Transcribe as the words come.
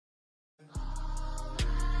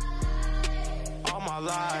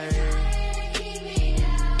life. They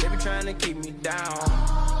been trying to keep me down.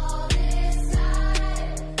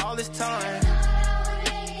 All this time.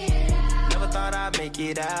 Never thought I'd make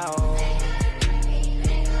it out.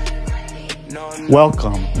 No, no.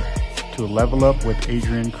 Welcome to Level Up with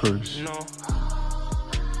Adrian Cruz. No.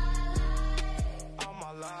 All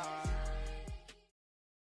my life.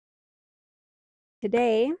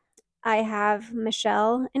 Today, I have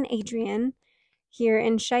Michelle and Adrian here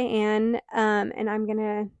in Cheyenne, and I'm going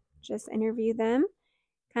to just interview them,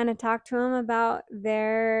 kind of talk to them about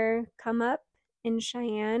their come up in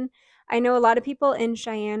Cheyenne. I know a lot of people in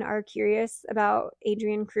Cheyenne are curious about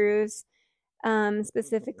Adrian Cruz,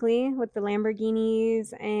 specifically with the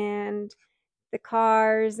Lamborghinis and the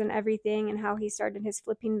cars and everything, and how he started his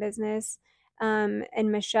flipping business,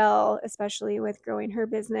 and Michelle, especially with growing her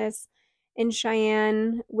business in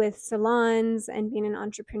Cheyenne with salons and being an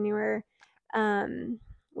entrepreneur,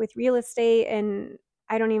 with real estate, and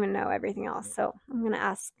I don't even know everything else. So I'm going to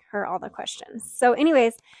ask her all the questions. So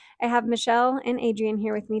anyways, I have Michelle and Adrian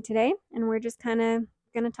here with me today, and we're just kind of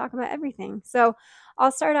going to talk about everything. So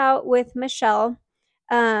I'll start out with Michelle.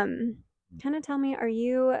 Kind of tell me, are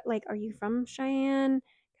you from Cheyenne?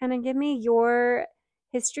 Kind of give me your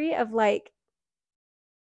history of like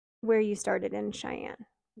where you started in Cheyenne.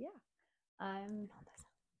 Yeah, I'm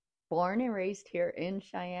born and raised here in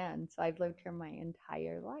Cheyenne, so I've lived here my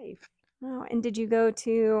entire life. Oh, and did you go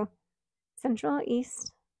to Central,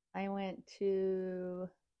 East? I went to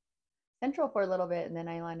Central for a little bit, and then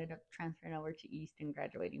I ended up transferring over to East and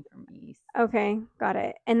graduating from East. Okay, got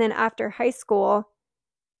it. And then after high school,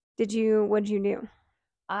 what'd you do?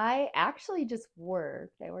 I actually just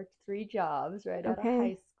worked. I worked 3 jobs right out of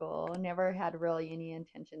high school. Never had really any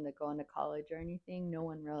intention to go into college or anything. No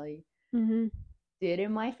one really did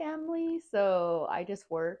in my family, so I just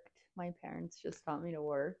worked. My parents just taught me to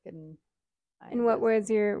work, and what were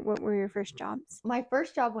your first jobs? My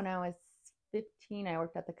first job when I was 15, I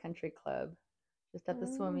worked at the country club, just at the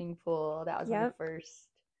swimming pool. That was my first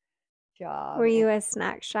job. Were you a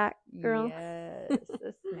snack shack girl? Yes,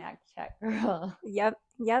 a snack shack girl. Yep.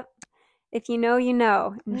 If you know, you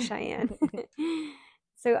know in Cheyenne.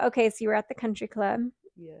 So you were at the country club.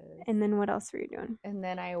 Yes. And then what else were you doing? And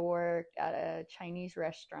then I worked at a Chinese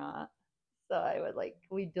restaurant. So I would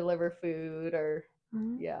we'd deliver food or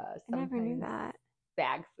I never knew that.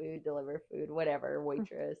 Bag food, deliver food, whatever,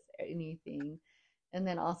 waitress, anything. And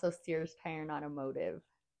then also Sears Tire and Automotive.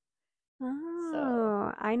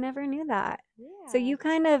 Oh, I never knew that. Yeah. So you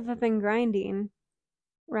kind of have been grinding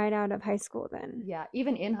right out of high school then. Yeah,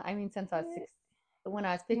 even since I was 6, when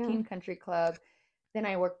I was 15, country club. Then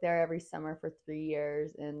I worked there every summer for 3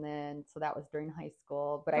 years, and then so that was during high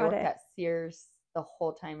school. But I worked at Sears the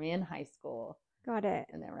whole time in high school. Got it.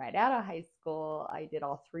 And then right out of high school, I did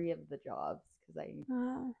all 3 of the jobs because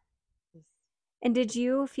And did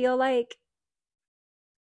you feel like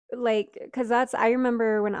because I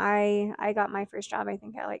remember when I got my first job, I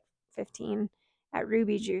think at like 15 at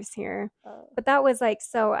Ruby Juice here. But that was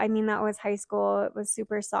that was high school. It was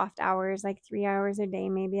super soft hours, like 3 hours a day,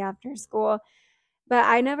 maybe after school. But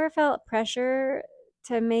I never felt pressure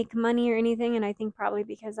to make money or anything. And I think probably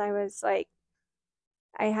because I was I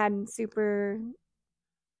had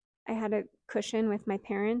a cushion with my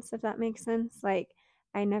parents, if that makes sense. Like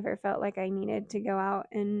I never felt like I needed to go out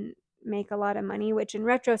and make a lot of money, which in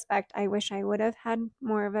retrospect, I wish I would have had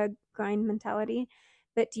more of a grind mentality.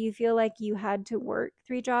 But do you feel like you had to work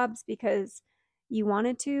 3 jobs because you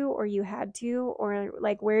wanted to, or you had to, or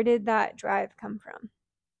like where did that drive come from?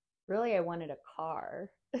 Really, I wanted a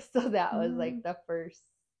car. So that was the first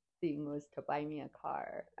thing was to buy me a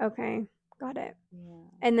car. Okay, got it. Yeah.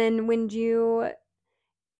 And then when did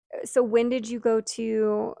you go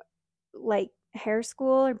to like hair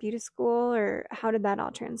school or beauty school, or how did that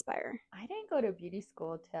all transpire? I didn't go to beauty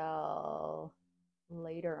school till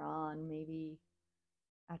later on, maybe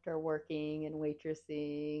after working and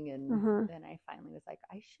waitressing, and then I finally was like,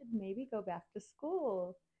 I should maybe go back to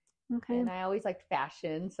school. Okay. And I always liked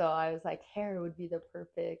fashion, so I was like, hair would be the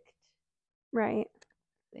perfect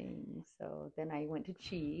thing. So then I went to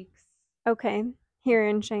Cheeks. Okay. Here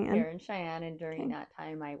in Cheyenne. And during that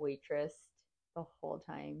time, I waitressed the whole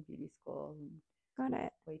time, beauty school. Got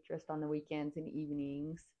it. Waitressed on the weekends and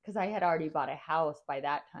evenings because I had already bought a house by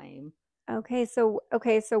that time. Okay, so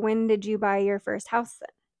when did you buy your first house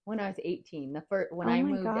then? When I was 18. When I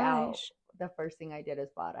moved out, the first thing I did is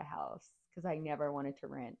bought a house because I never wanted to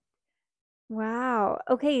rent. Wow.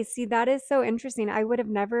 Okay, see, that is so interesting. I would have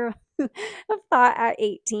never have thought at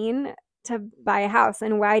 18 to buy a house.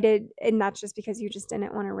 And and that's just because you just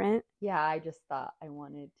didn't want to rent? Yeah, I just thought I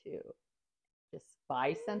wanted to just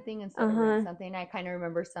buy something instead of rent something. I kind of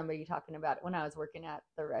remember somebody talking about when I was working at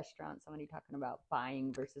the restaurant, somebody talking about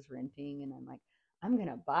buying versus renting. And I'm like, I'm going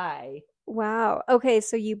to buy. Wow. Okay.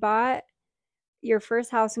 So you bought your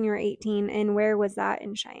first house when you were 18. And where was that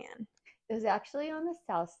in Cheyenne? It was actually on the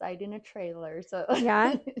south side in a trailer. So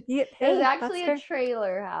yeah. It was actually a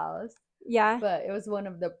trailer house. Yeah. But it was one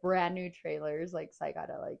of the brand new trailers. Like, so I got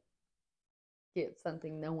to like get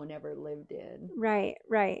something no one ever lived in. Right.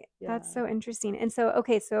 Right. Yeah. That's so interesting. And so,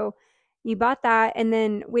 okay. So you bought that. And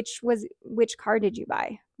then which car did you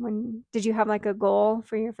buy? Did you have like a goal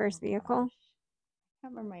for your first vehicle? I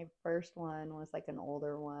remember my first one was like an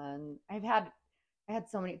older one. I had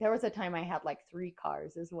so many. There was a time I had like 3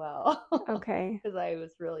 cars as well. Okay. Because I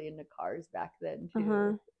was really into cars back then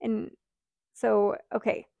too. And so,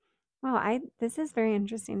 okay. Wow, this is very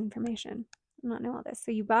interesting information. I don't know all this. So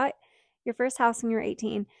you bought your first house when you were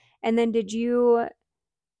 18, and then did you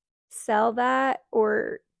sell that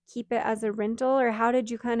or keep it as a rental, or how did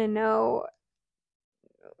you kind of know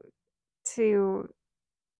to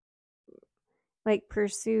like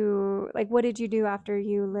pursue, like what did you do after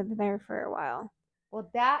you lived there for a while? Well,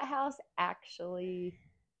 that house actually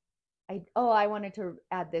I wanted to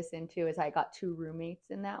add this in too, is I got 2 roommates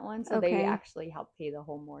in that one, so they actually helped pay the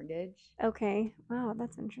whole mortgage. Okay. Wow,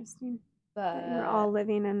 that's interesting. But you're all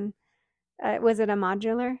living in was it a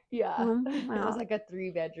modular? Yeah. Wow. It was like a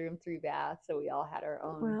 3-bedroom, 3-bath, so we all had our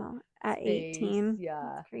own. Wow. At space. 18.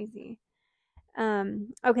 Yeah. That's crazy.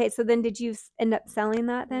 Okay, so then did you end up selling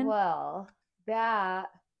that then? Well,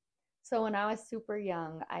 so when I was super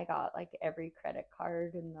young, I got like every credit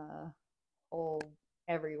card in the whole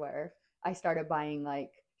everywhere. I started buying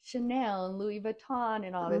like Chanel and Louis Vuitton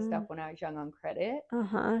and all this stuff when I was young on credit.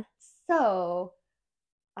 So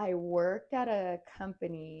I worked at a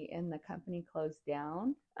company and the company closed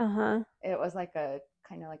down. It was like a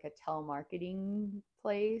kind of like a telemarketing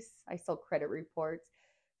place. I sold credit reports.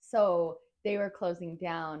 So they were closing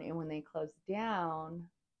down, and when they closed down,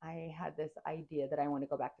 I had this idea that I want to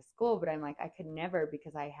go back to school, but I'm like, I could never,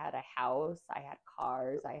 because I had a house, I had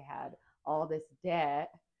cars, I had all this debt.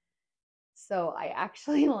 So I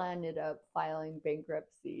actually landed up filing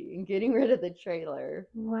bankruptcy and getting rid of the trailer.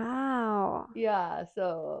 Wow. Yeah,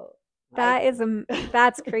 so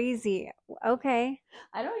that's crazy. Okay.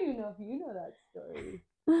 I don't even know if you know that story.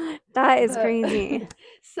 That is crazy.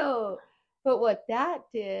 But what that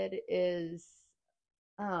did is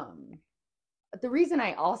the reason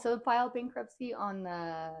I also filed bankruptcy on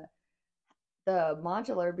the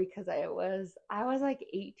modular, because I was like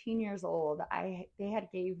 18 years old. They had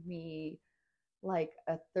gave me like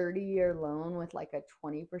a 30-year loan with like a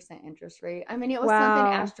 20% interest rate. I mean, it was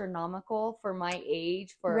something astronomical for my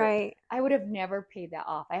age. I would have never paid that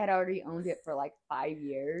off. I had already owned it for like 5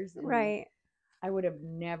 years. And I would have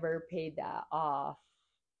never paid that off.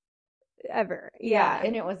 Ever. Yeah.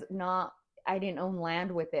 And it was not, I didn't own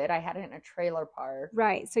land with it. I had it in a trailer park.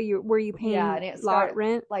 Right. So were you paying and it lot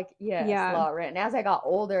rent? Like, yes, lot rent. And as I got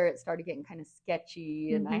older, it started getting kind of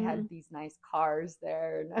sketchy, and I had these nice cars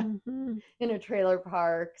there and in a trailer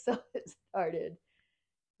park. So it started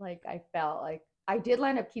like, I felt like I did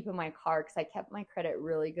land up keeping my car because I kept my credit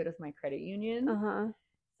really good with my credit union.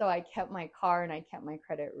 So I kept my car and I kept my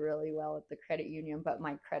credit really well at the credit union, but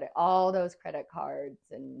all those credit cards,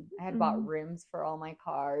 and I had bought rims for all my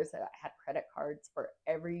cars. I had credit cards for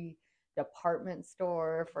every department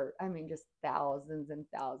store just thousands and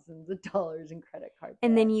thousands of dollars in credit card debt.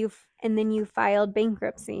 And then you filed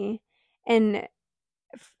bankruptcy, and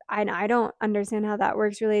I don't understand how that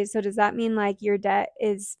works really. So does that mean like your debt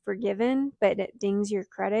is forgiven, but it dings your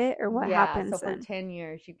credit, or what happens? So for 10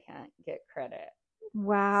 years you can't get credit.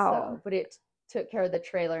 Wow. But it took care of the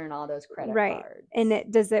trailer and all those credit cards. And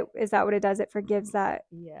is that what it does? It forgives that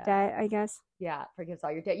debt, I guess? Yeah, it forgives all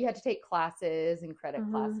your debt. You had to take classes and credit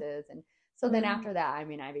classes. And so then after that, I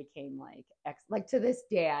became like to this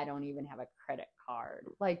day, I don't even have a credit card.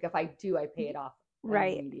 Like if I do, I pay it off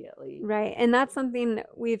immediately. Right. And that's something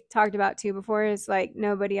we've talked about too before, is like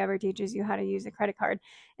nobody ever teaches you how to use a credit card.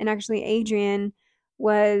 And actually Adrian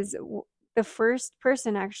was the first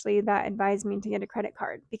person actually that advised me to get a credit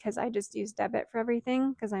card, because I just use debit for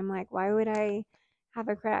everything. Because I'm like, why would I have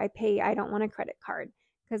a credit? I don't want a credit card,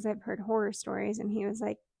 because I've heard horror stories. And he was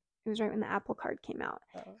like, it was right when the Apple Card came out.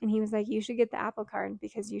 And he was like, you should get the Apple Card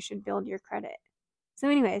because you should build your credit. So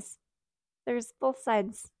anyways, there's both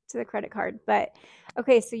sides to the credit card. But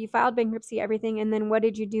okay, so you filed bankruptcy, everything. And then what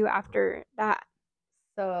did you do after that?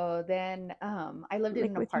 So then I lived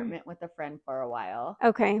in an apartment with a friend for a while.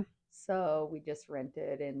 Okay. So we just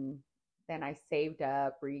rented, and then I saved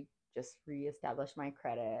up, just reestablished my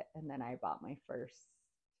credit, and then I bought my first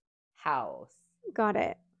house. Got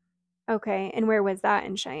it. Okay. And where was that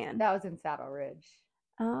in Cheyenne? That was in Saddle Ridge.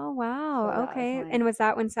 Oh, wow. So okay. And was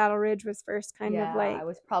that when Saddle Ridge was first kind of like? Yeah, it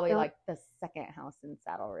was probably like the second house in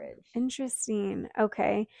Saddle Ridge. Interesting.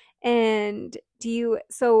 Okay. And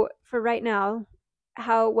so for right now,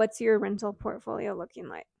 what's your rental portfolio looking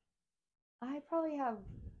like? I probably have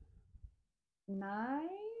 9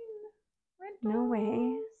 rentals. No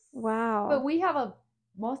way. Wow. But we have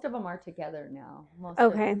most of them are together now.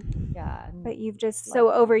 Okay. Yeah. But you've just,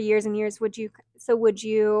 so over years and years, would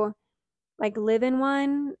you like live in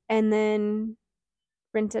one and then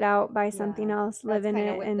rent it out, buy something else, live in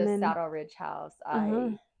it, and then Saddle Ridge house.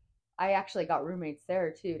 I actually got roommates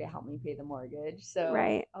there too to help me pay the mortgage. So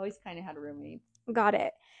right. I always kind of had roommates. Got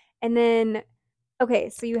it. And then, okay,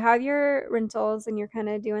 so you have your rentals and you're kind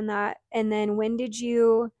of doing that. And then when did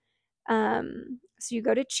you, so you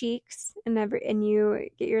go to Cheeks and you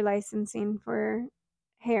get your licensing for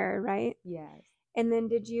hair, right? Yes. And then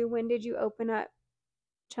when did you open up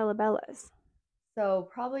Cellabella's? So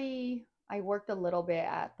probably I worked a little bit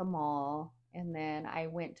at the mall, and then I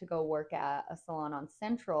went to go work at a salon on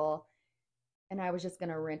Central, and I was just going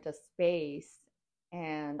to rent a space,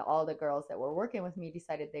 and all the girls that were working with me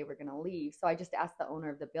decided they were going to leave. So I just asked the owner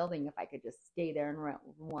of the building if I could just stay there and rent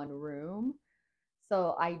one room.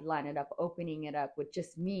 So I landed up opening it up with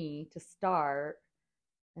just me to start.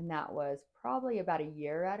 And that was probably about a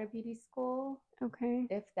year out of beauty school. Okay.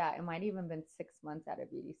 If that, it might even been 6 months out of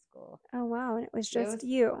beauty school. Oh, wow. And it was just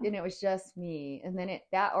you. And it was just me. And then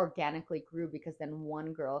that organically grew because then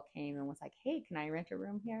one girl came and was like, hey, can I rent a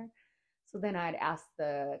room here? So then I'd ask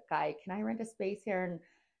the guy, can I rent a space here? And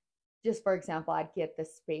just for example, I'd get the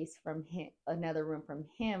space from him, another room from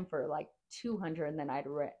him for like $200, and then I'd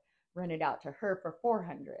rent it out to her for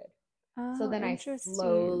 $400. Oh, so then I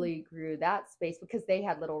slowly grew that space because they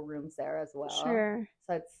had little rooms there as well. Sure.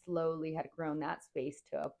 So it slowly had grown that space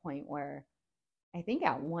to a point where I think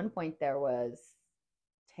at one point there was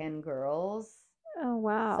 10 girls. Oh,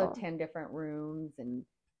 wow. So 10 different rooms. And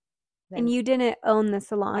you didn't own the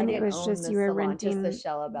salon. It was just you were renting just the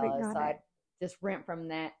Cellabella's. So I'd just rent from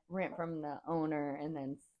the owner, and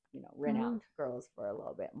then rent out to girls for a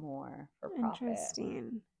little bit more for profit.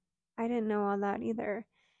 Interesting. I didn't know all that either.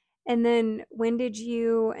 And then when did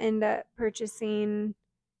you end up purchasing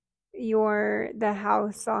the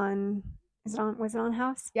house on, was it on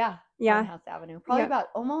House? Yeah. Yeah. On House Avenue. Probably about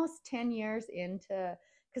almost 10 years into,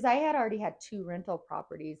 because I had already had 2 rental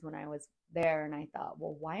properties when I was there, and I thought,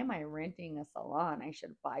 well, why am I renting a salon? I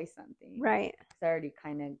should buy something. Right. Because I already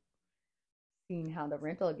kind of seen how the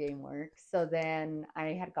rental game works. So then I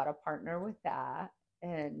had got a partner with that.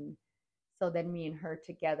 And so then me and her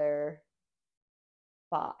together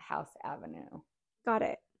bought House Avenue. Got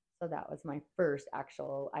it. So that was my first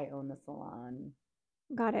actual, I own the salon.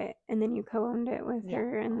 Got it. And then you co-owned it with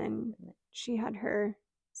her, and then she had her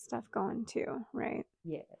stuff going too, right?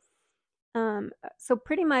 Yes. So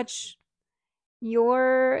pretty much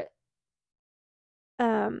your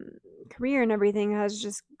career and everything has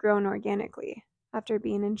just grown organically after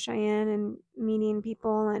being in Cheyenne and meeting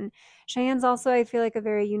people. And Cheyenne's also, I feel like, a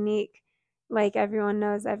very unique, like everyone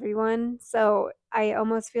knows everyone. So I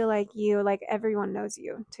almost feel like everyone knows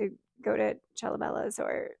you to go to Cellabella's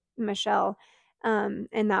or Michelle. And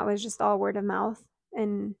that was just all word of mouth.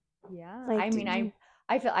 And yeah,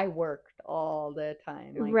 I feel I worked all the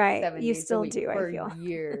time. Like right. 7 You days still a week do, for I feel.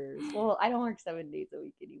 years. Well, I don't work 7 days a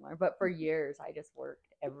week anymore, but for years I just worked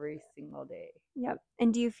every single day. Yep.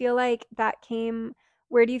 And do you feel like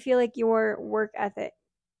where do you feel like your work ethic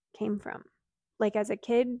came from? Like as a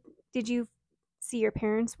kid, did you see your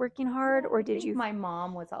parents working hard, or did you? My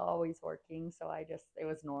mom was always working, so it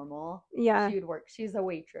was normal. Yeah. She would work. She's a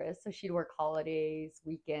waitress, so she'd work holidays,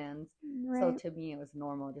 weekends. Right. So to me, it was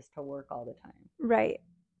normal just to work all the time. Right.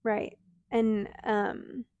 Right. And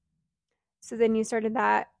so then you started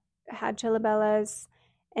that, had Cellabella's,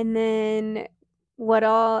 and then what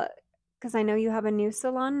all? Because I know you have a new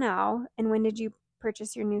salon now. And when did you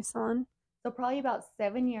purchase your new salon? So probably about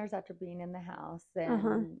 7 years after being in the house,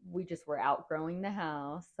 and we just were outgrowing the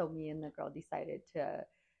house. So me and the girl decided to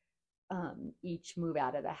each move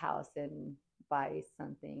out of the house and buy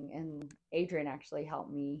something. And Adrian actually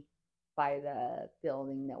helped me buy the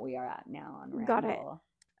building that we are at now on Randall. Got it.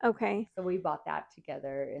 Okay. So we bought that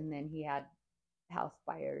together, and then he had house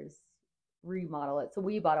buyers remodel it. So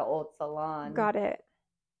we bought an old salon. Got it.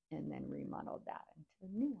 And then remodeled that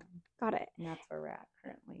into a new one. Got it. And that's where we're at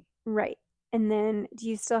currently. Right. And then do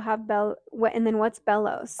you still have and then what's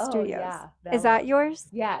Bellows Studios? Yeah. Bellows. Is that yours?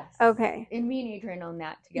 Yes. Okay. And me and Adrian own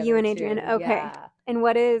that together. You and Adrian. Too. Okay. Yeah. And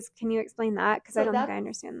can you explain that? Because I don't think I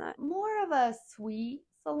understand that. More of a sweet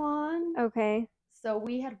salon. Okay. So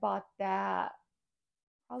we had bought that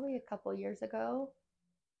probably a couple years ago,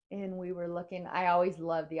 and we were looking. I always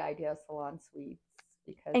loved the idea of salon suites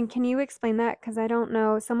because. And can you explain that? Because I don't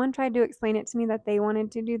know. Someone tried to explain it to me that they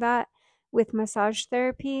wanted to do that with massage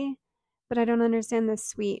therapy, but I don't understand the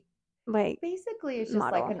suite like Basically, it's just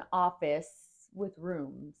like model. an office with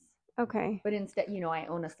rooms. Okay. But instead, I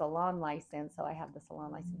own a salon license, so I have the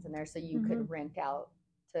salon license in there. So you could rent out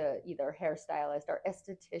to either hairstylists or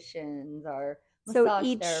estheticians or massage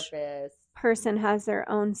therapists. Person has their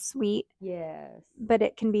own suite. Yes. But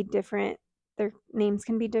it can be different. Their names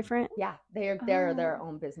can be different. Yeah, they're their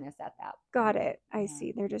own business at that point. Got it. I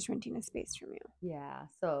see. They're just renting a space from you. Yeah.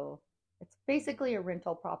 So it's basically a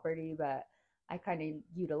rental property, but I kind of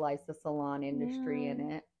utilize the salon industry in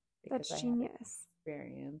it because That's genius.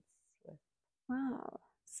 Experience with. Wow.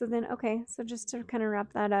 So then, okay. So just to kind of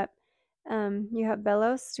wrap that up, you have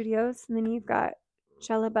Bellows Studios, and then you've got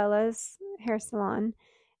Chella Bella's hair salon,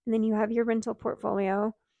 and then you have your rental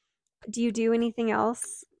portfolio. Do you do anything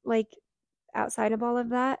else like outside of all of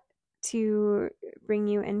that to bring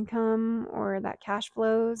you income or that cash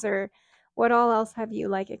flows, or what all else have you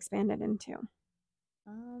like expanded into,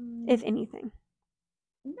 if anything?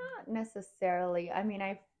 Not necessarily. I mean,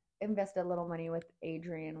 I've invested a little money with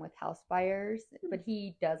Adrian with house buyers, but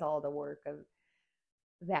he does all the work of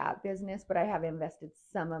that business, but I have invested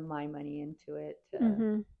some of my money into it.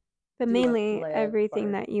 But mainly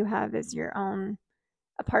everything that you have is your own,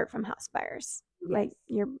 apart from house buyers. Yes. Like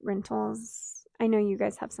your rentals. I know you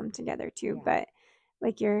guys have some together too, but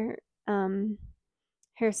like your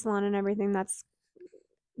hair salon and everything,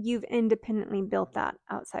 you've independently built that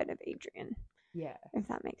outside of Adrian. Yeah. If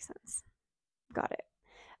that makes sense. Got it.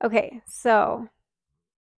 Okay, so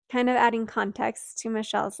kind of adding context to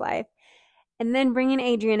Michelle's life and then bringing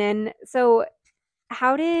Adrian in. So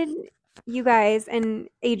how did you guys, and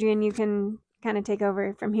Adrian, you can kind of take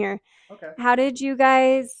over from here. Okay. How did you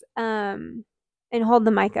guys, and hold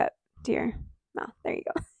the mic up to your mouth. There you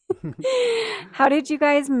go. How did you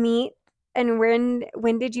guys meet, and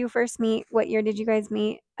when did you first meet? What year did you guys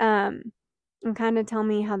meet? And kind of tell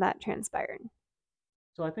me how that transpired.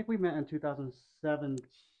 So I think we met in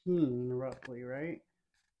 2017, roughly, right?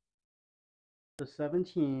 So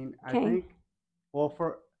 17, I think. Well,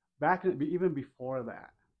 for back even before that,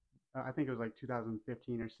 I think it was like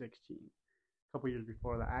 2015 or 16. A couple years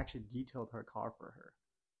before that, I actually detailed her car for her.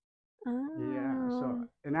 Oh. Yeah. So,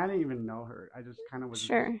 and I didn't even know her. I just kind of was.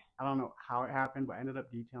 Sure. I don't know how it happened, but I ended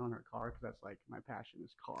up detailing her car because that's like my passion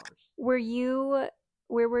is cars. Where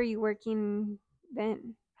were you working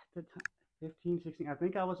then? At the time. 15, 16. I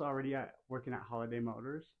think I was already working at Holiday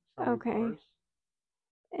Motors. Okay. Cars.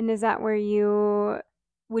 And is that where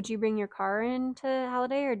would you bring your car into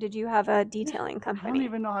Holiday, or did you have a detailing company? I don't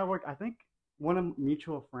even know how it worked. I think one of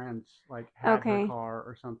mutual friends had her car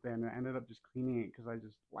or something, and I ended up just cleaning it because I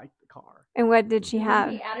just liked the car. And what did she have?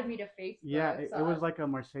 He added me to Facebook. Yeah, it was like a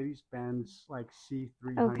Mercedes-Benz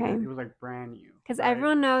C300. Okay. It was like brand new. Because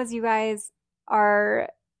everyone knows you guys are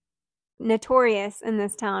notorious in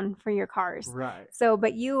this town for your cars. Right. So,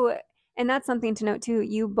 but and that's something to note too,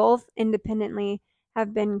 you both independently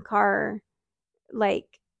have been car,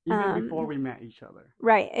 even before we met each other.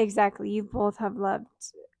 Right, exactly. You both have loved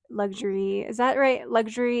luxury. Is that right?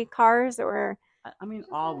 Luxury cars, or? I mean,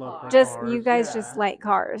 all love cars. Just, you guys just like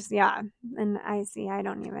cars, yeah. And I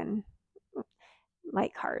don't even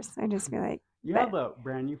like cars. I just feel like. You have a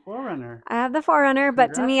brand new 4Runner. I have the 4Runner,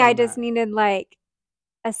 but to me, I just needed like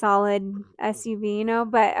a solid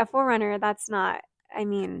SUV, but a 4Runner, that's not, I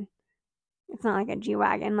mean, it's not like a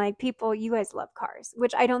G-Wagon. Like you guys love cars,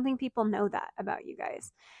 which I don't think people know that about you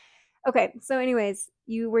guys. Okay, so anyways,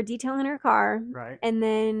 you were detailing her car. Right. And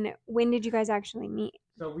then when did you guys actually meet?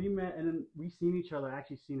 So we met, and then we seen each other,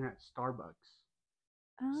 actually seen her at Starbucks.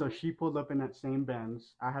 Oh. So she pulled up in that same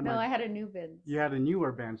Benz. I had a new Benz. You had a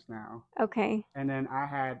newer Benz now. Okay. And then I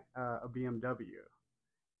had a BMW.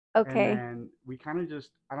 Okay. And then we kind of just,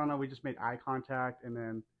 I don't know, we just made eye contact, and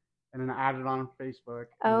then I added on Facebook.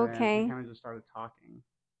 And then we kind of just started talking.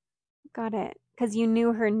 Got it. Because you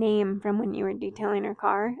knew her name from when you were detailing her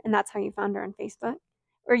car, and that's how you found her on Facebook?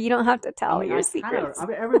 Or you don't have to tell your secrets.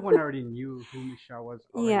 Everyone already knew who Michelle was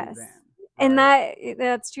already then. And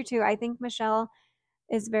that's true too. I think Michelle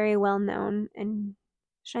is very well known in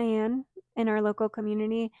Cheyenne, in our local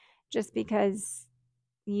community, just because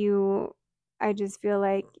I just feel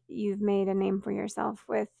like you've made a name for yourself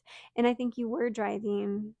and I think you were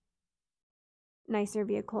driving nicer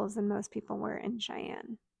vehicles than most people were in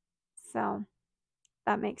Cheyenne. So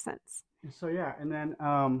that makes sense. So yeah, and then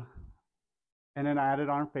And then I added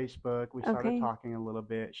her on Facebook. We started Okay. talking a little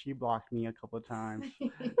bit. She blocked me a couple of times. He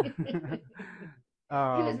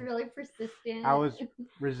was really persistent. I was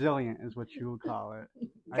resilient, is what you would call it.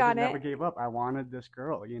 I Got just never it. gave up. I wanted this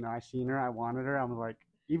girl. You know, I seen her. I wanted her. I was like,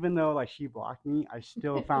 even though like she blocked me, I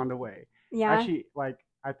still found a way. Yeah. Actually, like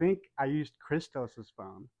I think I used Christos's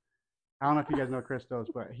phone. I don't know if you guys know Christos,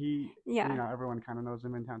 but he, Yeah. you know, everyone kind of knows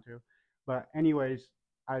him in town too. But anyways,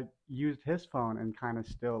 I used his phone and kind of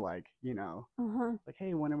still like, you know, like,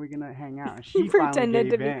 hey, when are we gonna hang out? And He she finally pretended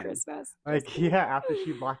to gave be in. Christmas. Like, yeah, after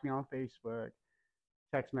she blocked me on Facebook,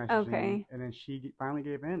 text messaging, Okay. and then she finally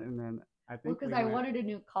gave in, and then I think because I wanted a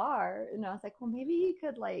new car, and I was like, well, maybe you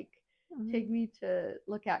could like take me to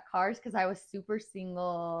look at cars because I was super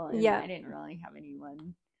single and I didn't really have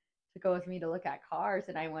anyone to go with me to look at cars,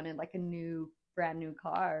 and I wanted like a brand new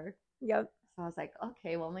car. Yep. So I was like,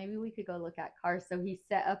 okay, well, maybe we could go look at cars. So he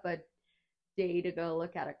set up a day to go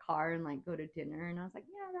look at a car and like go to dinner, and I was like,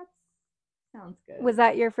 yeah, that sounds good. Was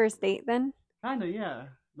that your first date then? Kinda, yeah.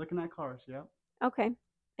 Looking at cars, yep. Okay.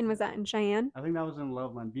 And was that in Cheyenne? I think that was in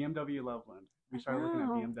Loveland, BMW Loveland. We started looking at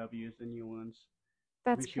BMWs, the new ones.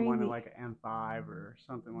 That's I think she crazy. wanted like an M5 or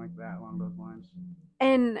something like that along those lines.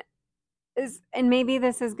 And maybe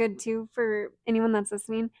this is good too for anyone that's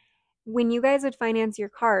listening. When you guys would finance your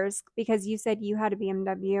cars, because you said you had a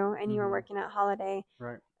BMW and you were working at Holiday,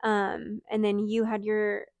 right? And then you had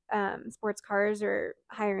your sports cars or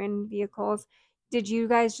higher end vehicles. Did you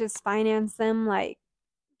guys just finance them like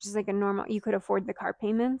just like a normal? You could afford the car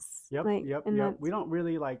payments. Yep, like, yep. We don't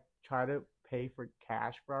really like try to pay for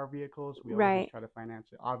cash for our vehicles. We always try to finance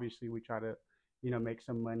it. Obviously, we try to, you know, make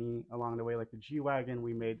some money along the way. Like the G-Wagon,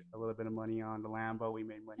 we made a little bit of money on. The Lambo, we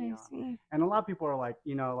made money on. And a lot of people are like,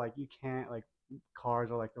 you know, like you can't, like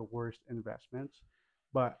cars are like the worst investments.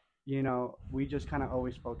 But, you know, we just kind of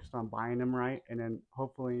always focused on buying them right. And then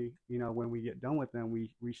hopefully, you know, when we get done with them, we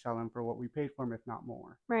resell them for what we paid for them, if not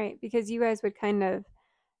more. Right. Because you guys would kind of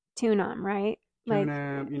tune them, right? Tune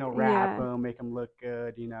them, you know, wrap them, make them look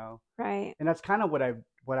good, you know. Right. And that's kind of what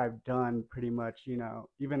I've done pretty much, you know,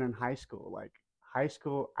 even in high school. Like high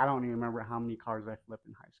school, I don't even remember how many cars I flipped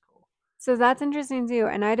in high school. So that's interesting too.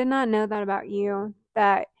 And I did not know that about you,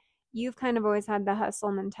 that you've kind of always had the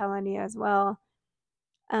hustle mentality as well.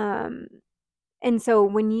 And so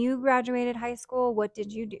when you graduated high school, what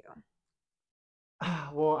did you do?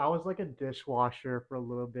 Well, I was like a dishwasher for a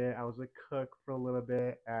little bit. I was a cook for a little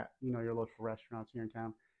bit at, you know, your local restaurants here in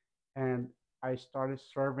town. And I started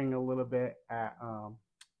serving a little bit at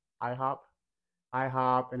IHOP,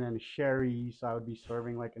 and then Sherry's. So I would be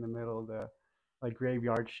serving like in the middle of the like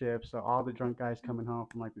graveyard shift. So all the drunk guys coming home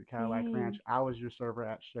from like the Cadillac Ranch, I was your server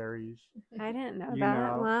at Sherry's. I didn't know You that.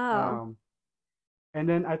 know? Wow. And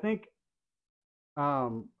then I think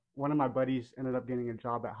one of my buddies ended up getting a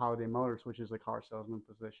job at Holiday Motors, which is a car salesman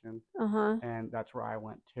position. And that's where I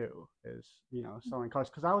went to, is, you know, selling cars.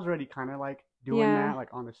 Because I was already kind of like doing that, like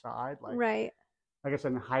on the side. Like, like I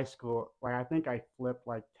said, in high school, like I think I flipped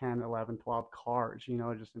like 10, 11, 12 cars, you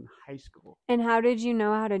know, just in high school. And how did you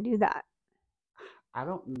know how to do that? I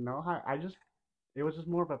don't know how. It was just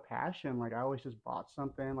more of a passion. Like I always just bought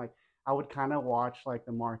something. Like I would kind of watch like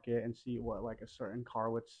the market and see what like a certain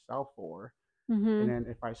car would sell for. And then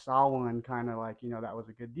if I saw one kind of like, you know, that was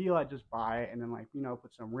a good deal, I'd just buy it and then like, you know,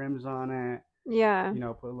 put some rims on it. Yeah. You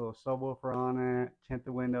know, put a little subwoofer on it, tint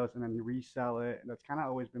the windows, and then resell it. And that's kind of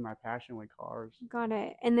always been my passion with cars. Got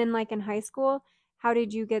it. And then like in high school, how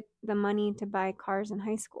did you get the money to buy cars in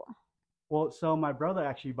high school? Well, so my brother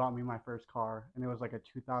actually bought me my first car, and it was like a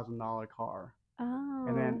 $2,000 car. Oh.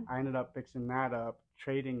 And then I ended up fixing that up,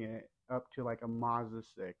 trading it up to like a Mazda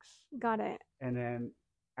 6. Got it. And then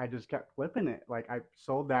I just kept flipping it. Like I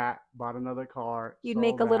sold that, bought another car. You'd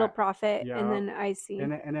make a little profit, yeah. And then I see.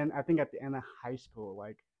 And then I think at the end of high school,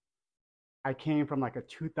 like I came from like a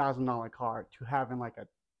 $2,000 car to having like a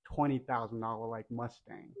 $20,000 like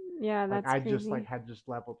Mustang. Yeah, that's like I crazy. just like had just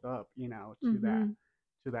leveled up, you know,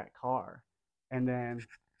 to that car. And then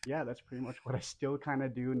yeah, that's pretty much what I still kind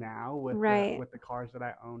of do now with the cars that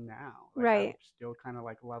I own now. Like, I'm still kind of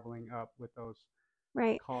like leveling up with those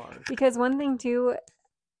cars. Because one thing too,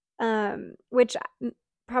 which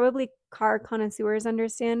probably car connoisseurs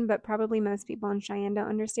understand, but probably most people in Cheyenne don't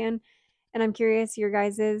understand. And I'm curious your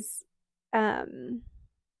guys's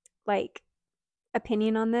like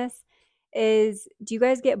opinion on this is, do you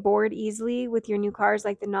guys get bored easily with your new cars?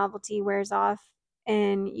 Like the novelty wears off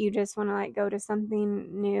and you just want to like go to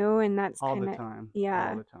something new, and that's all the time.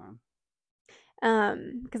 Yeah. All the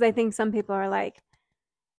time. Because I think some people are like,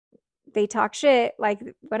 they talk shit, like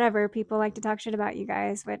whatever, people like to talk shit about you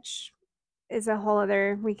guys, which is a whole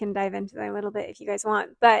other, we can dive into that a little bit if you guys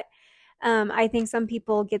want. But I think some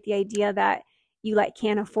people get the idea that you like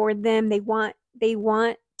can't afford them. They want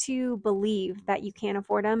to believe that you can't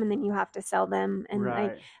afford them, and then you have to sell them. And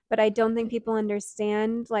Right. but I don't think people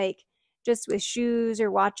understand, like, just with shoes or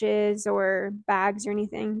watches or bags or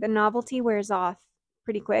anything, the novelty wears off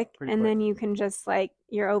pretty quick, and then you can just like,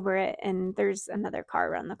 you're over it, and there's another car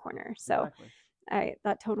around the corner. So exactly.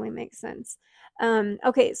 that totally makes sense.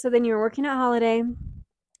 Okay, so then you were working at Holiday,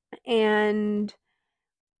 and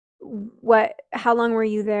how long were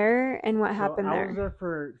you there, and what happened I there? was there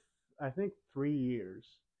for, I think, 3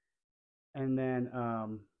 years. And then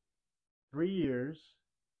 3 years.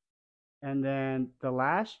 And then the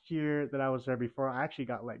last year that I was there before, I actually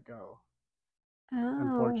got let go. Oh.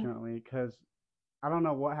 Unfortunately, because I don't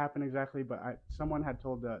know what happened exactly, but someone had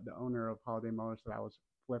told the owner of Holiday Motors that I was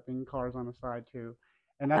flipping cars on the side too,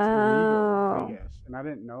 and that's illegal, I guess. And I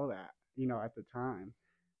didn't know that, at the time.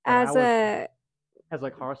 But as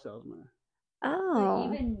a car salesman. Oh.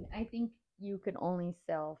 But even I think you could only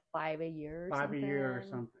sell 5 a year. Or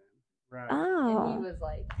something. Right. Oh. And he was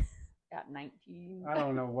like at 19. I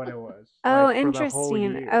don't know what it was. Oh, like,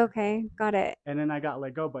 interesting. Okay, got it. And then I got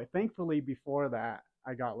let go, but thankfully before that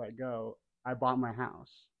I got let go, I bought my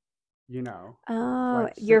house. Oh,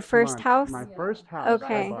 like your first house? My first house.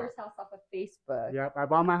 Okay. My first house off of Facebook. Yep, I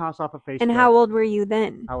bought my house off of Facebook. And how old were you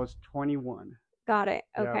then? I was 21. Got it.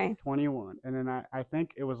 Okay. Yep, 21. And then I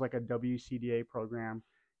think it was like a WCDA program.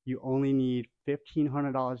 You only need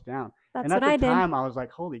 $1,500 down. That's and at what I the did. time I was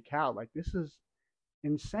like, holy cow, like this is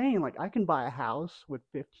insane. Like I can buy a house with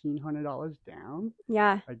 $1,500 down.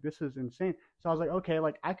 Yeah. Like this is insane. So I was like, okay,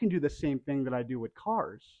 like I can do the same thing that I do with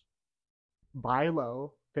cars. Buy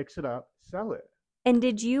low, fix it up, sell it. And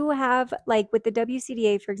did you have, like, with the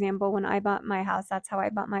WCDA, for example, when I bought my house, that's how I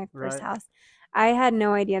bought my first house. I had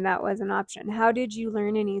no idea that was an option. How did you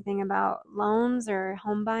learn anything about loans or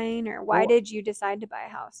home buying, or why did you decide to buy a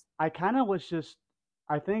house? I kind of was just,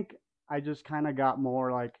 I think I just kind of got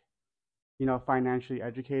more like, financially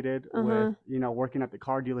educated with, working at the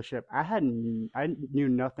car dealership. I knew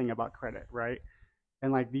nothing about credit, right?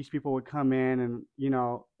 And like these people would come in and,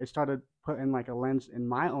 it started putting like a lens in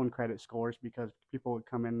my own credit scores, because people would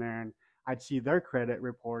come in there and I'd see their credit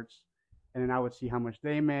reports, and then I would see how much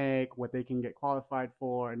they make, what they can get qualified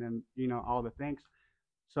for, and then, all the things.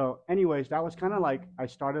 So anyways, that was kind of like, I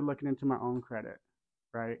started looking into my own credit,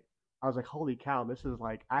 right? I was like, holy cow, this is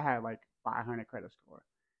like, I had like 500 credit score.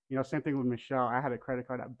 Same thing with Michelle. I had a credit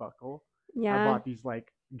card at Buckle. Yeah. I bought these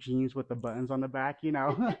like jeans with the buttons on the back, What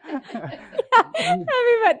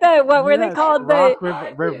were they called? Rock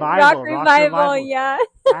Revival. Yeah.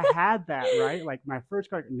 I had that, right? Like my first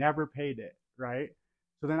card, never paid it, right?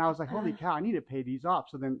 So then I was like, holy cow, I need to pay these off.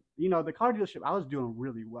 So then, the car dealership, I was doing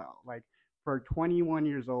really well. Like for 21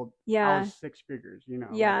 years old, I was six figures,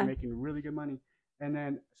 like making really good money. And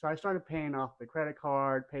then, so I started paying off the credit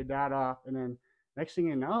card, paid that off. And then next thing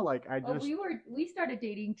you know, like we started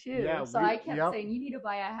dating too. Yeah, so I kept saying, you need to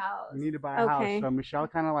buy a house. You need to buy a house. So Michelle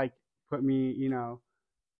kind of like put me,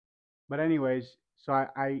 but anyways, so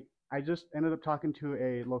I just ended up talking to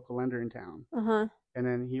a local lender in town. And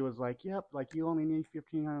then he was like, yep, like you only need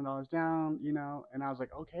 $1,500 down, and I was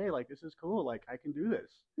like, okay, like this is cool. Like I can do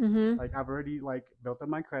this. Like I've already like built up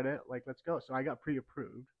my credit. Like, let's go. So I got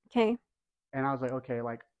pre-approved. Okay. And I was like, okay,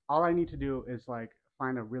 like all I need to do is like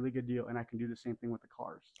find a really good deal, and I can do the same thing with the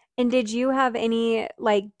cars. And did you have any,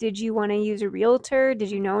 like, did you want to use a realtor? Did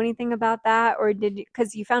you know anything about that? Or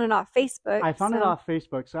because you found it off Facebook? I found it off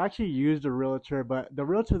Facebook. So I actually used a realtor, but the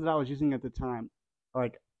realtor that I was using at the time,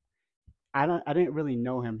 like, I didn't really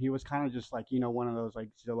know him. He was kind of just like, one of those like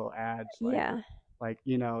Zillow ads, like,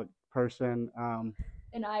 person.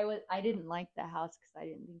 And I didn't like the house because I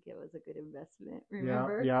didn't think it was a good investment.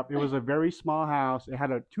 Remember? Yeah. It was a very small house. It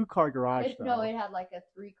had a 2-car garage. No, it had like a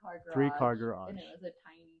 3-car garage. 3-car garage. And it was a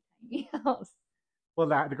tiny house. Well,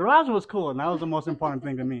 the garage was cool, and that was the most important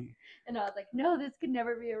thing to me. And I was like, no, this could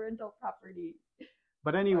never be a rental property.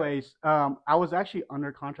 But anyways, I was actually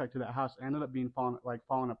under contract to that house. It ended up being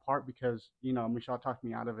falling apart because, Michelle talked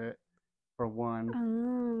me out of it, for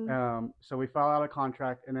one. So we fell out of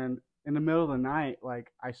contract, and then in the middle of the night,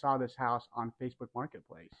 like I saw this house on Facebook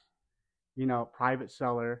Marketplace, private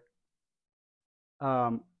seller,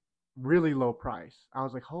 really low price. I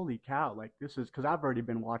was like, holy cow, like this is, because I've already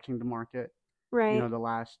been watching the market, right? The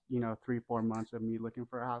last 3-4 months of me looking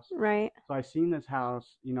for a house, right? So I seen this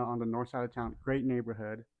house, on the north side of town, great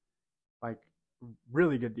neighborhood, like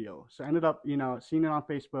really good deal. So I ended up, seeing it on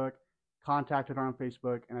Facebook, contacted her on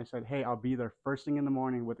Facebook, and I said, hey, I'll be there first thing in the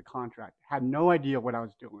morning with a contract. Had no idea what I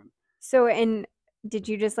was doing. So, and Did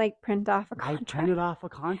you just like print off a contract? I printed off a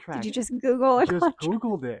contract. Did you just Google a Just contract?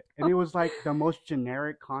 Googled it, and it was like the most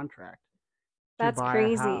generic contract to That's buy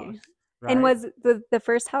crazy. a house. Right? And was the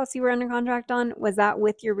first house you were under contract on, was that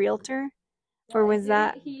with your realtor? Yeah, or was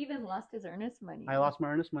that he even lost his earnest money? I lost my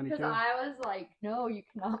earnest money too. Because I was like, no, you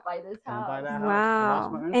cannot buy this house. Buy that house.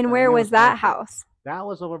 Wow. And where was that house? That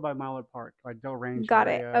was over by Mallard Park, like Del Range. Got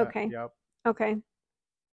it. Okay. Yep. Okay.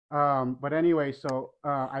 But anyway, so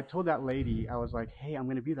I told that lady, I was like, hey, I'm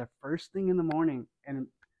gonna be there first thing in the morning, and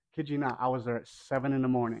kid you not, I was there at 7 in the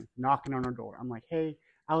morning, knocking on her door. I'm like, hey,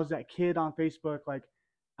 I was that kid on Facebook, like,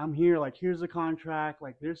 I'm here, like, here's the contract,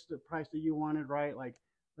 like, there's the price that you wanted, right? Like,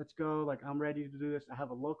 let's go, like, I'm ready to do this. I have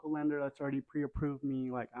a local lender that's already pre-approved me,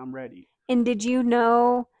 like, I'm ready. And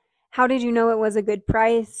how did you know it was a good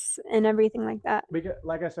price and everything like that? Because,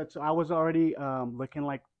 like I said, so I was already looking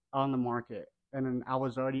like on the market, and then I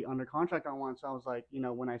was already under contract on one. So I was like,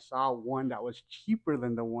 when I saw one that was cheaper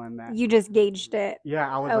than the one that you just gauged it. Yeah,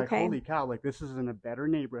 I was like, holy cow, like this is in a better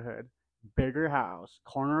neighborhood, bigger house,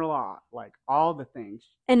 corner lot, like all the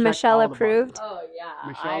things. And Michelle approved? Oh yeah.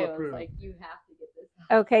 Michelle was approved. like, you have to get this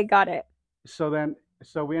house. Okay, got it. So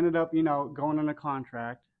we ended up, going on a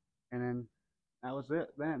contract, and then that was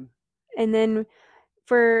it then. And then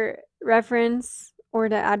for reference or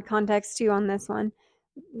to add context to on this one,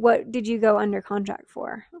 what did you go under contract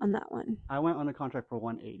for on that one? I went under contract for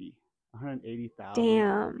 $180,000.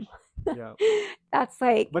 Damn. Yeah. That's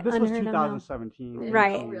like. But this was 2017.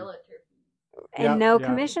 Right. And no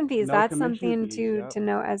commission fees. That's something to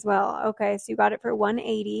know as well. Okay, so you got it for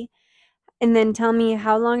 $180,000, and then tell me,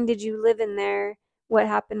 how long did you live in there? What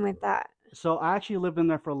happened with that? So I actually lived in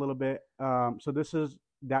there for a little bit. So this is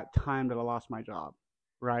that time that I lost my job,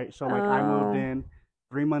 right? So like I moved in.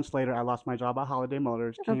 3 months later, I lost my job at Holiday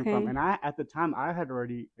Motors. And at the time I had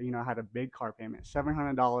already, had a big car payment,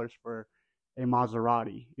 $700 for a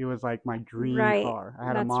Maserati. It was like my dream car. I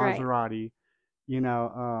had a Maserati,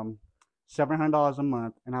 $700 a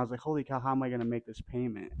month, and I was like, holy cow, how am I gonna make this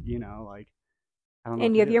payment? Like, I don't know.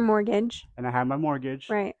 And you have your mortgage. And I had my mortgage.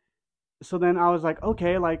 Right. So then I was like,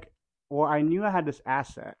 okay, like, well, I knew I had this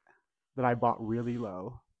asset that I bought really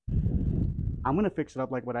low. I'm gonna fix it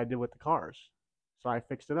up like what I did with the cars. So I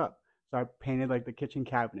fixed it up. So I painted like the kitchen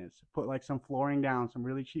cabinets, put like some flooring down, some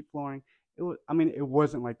really cheap flooring. It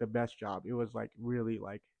wasn't like the best job. It was like really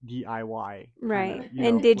like DIY. Right.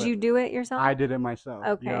 And did you do it yourself? I did it myself.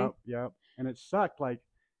 Okay. Yep. And it sucked. Like,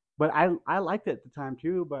 but I liked it at the time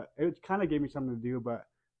too. But it kind of gave me something to do. But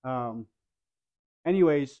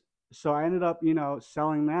anyways, so I ended up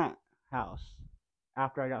selling that house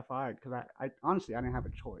after I got fired because I honestly I didn't have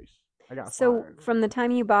a choice. I got fired. From the time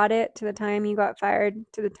you bought it to the time you got fired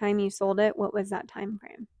to the time you sold it, what was that time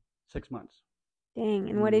frame? 6 months. Dang.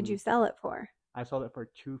 And what did you sell it for? I sold it for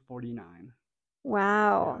 $249.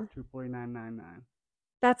 Wow. Yeah, $249.99.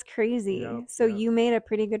 That's crazy. So you made a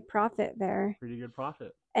pretty good profit there. Pretty good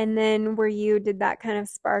profit. And then did that kind of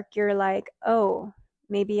spark your like, oh,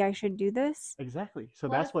 maybe I should do this? Exactly. So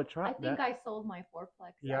that's what I think I sold my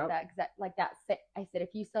fourplex. Yeah. I said, if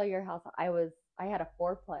you sell your house, I had a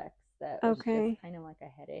fourplex that was just kind of like a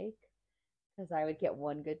headache because I would get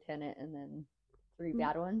one good tenant and then 3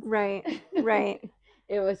 bad ones. Right.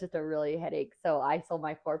 It was just a really headache. So I sold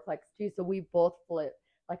my fourplex too. So we both flipped.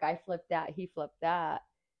 Like I flipped that, he flipped that.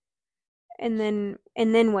 And then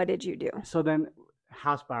what did you do? So then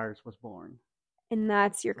House Buyers was born. And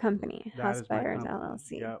that's your company, House Buyers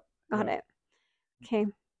LLC. Yep. Got it. Okay.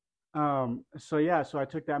 So I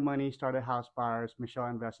took that money, started House Buyers. Michelle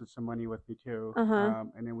invested some money with me too.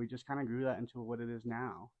 And then we just kind of grew that into what it is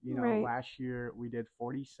now. Last year we did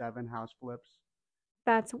 47 house flips.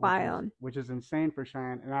 That's wild. Which is insane for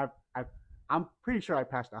Cheyenne. And I'm pretty sure I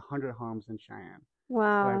passed 100 homes in Cheyenne.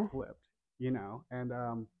 Wow. That I flipped, and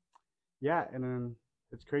and then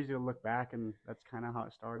it's crazy to look back, and that's kind of how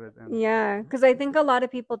it started. And because I think a lot of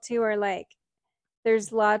people too are like,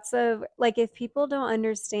 there's lots of like, if people don't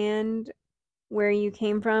understand where you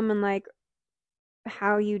came from and like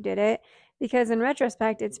how you did it, because in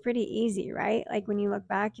retrospect it's pretty easy, right? Like when you look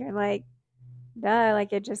back, you're like, duh,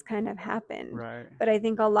 like it just kind of happened. Right. But I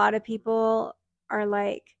think a lot of people are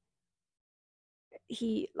like,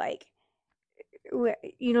 you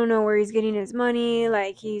don't know where he's getting his money,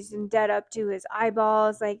 like he's in debt up to his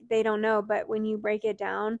eyeballs, like they don't know. But when you break it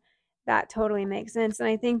down, that totally makes sense. And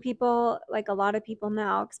I think people, like a lot of people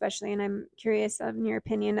now, especially, and I'm curious of your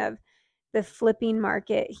opinion of the flipping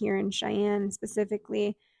market here in Cheyenne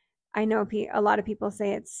specifically. I know a lot of people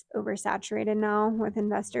say it's oversaturated now with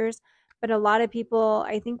investors, but a lot of people,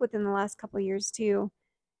 I think within the last couple of years too,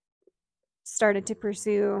 started to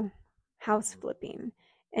pursue house flipping.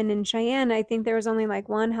 And in Cheyenne, I think there was only like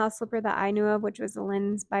one house flipper that I knew of, which was the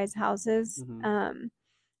Lynn's Buys Houses.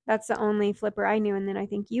 That's the only flipper I knew. And then I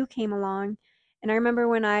think you came along. And I remember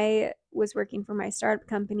when I was working for my startup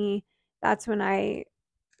company, that's when I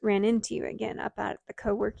ran into you again up at the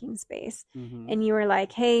co-working space. And you were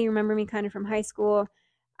like, hey, you remember me kind of from high school?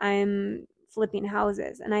 I'm flipping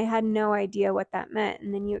houses. And I had no idea what that meant.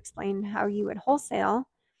 And then you explained how you would wholesale.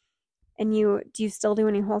 And do you still do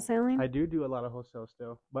any wholesaling? I do a lot of wholesale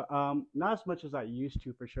still, but not as much as I used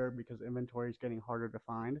to, for sure, because inventory is getting harder to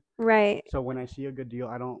find. Right. So when I see a good deal,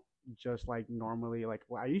 I don't just like normally like,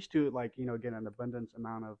 well, I used to like, get an abundance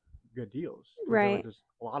amount of good deals. Right. There were just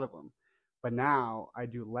a lot of them. But now I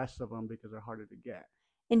do less of them because they're harder to get.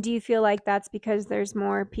 And do you feel like that's because there's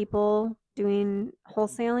more people doing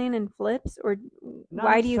wholesaling and flips, or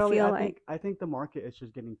why do you feel I think the market is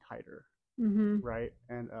just getting tighter, right?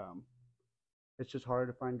 And it's just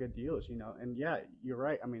harder to find good deals, And yeah, you're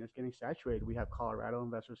right. I mean, it's getting saturated. We have Colorado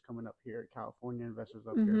investors coming up here, California investors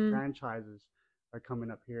up here, franchises are coming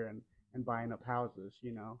up here and buying up houses,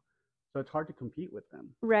 So it's hard to compete with them.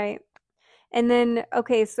 Right. And then,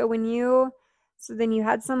 okay, so then you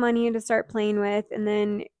had some money to start playing with, and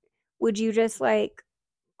then would you just like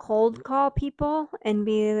cold call people and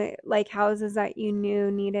be like houses that you knew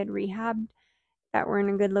needed rehab that were in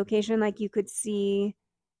a good location, like you could see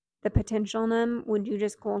the potential in them? Would you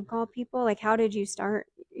just cold call people? Like, how did you start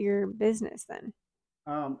your business then?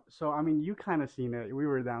 So I mean, you kind of seen it. We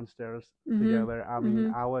were downstairs together. I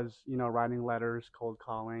mean, I was, writing letters, cold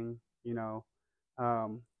calling,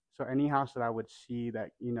 so any house that I would see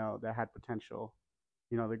that, that had potential,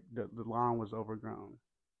 the lawn was overgrown,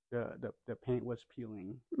 the paint was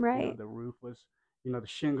peeling, right? The roof was, the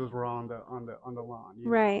shingles were on the lawn,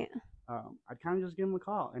 right? I'd kind of just give them a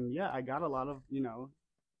call, and yeah, I got a lot of,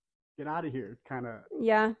 get out of here, kind of,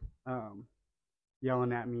 yeah,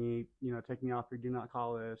 yelling at me, take me off your do not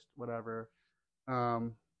call list, whatever.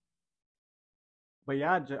 But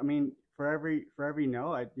yeah, I mean, for every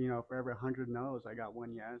no, for every 100 no's, I got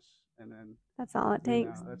one yes, and then that's all it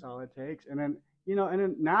takes. That's all it takes, and then and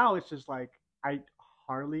then now it's just like I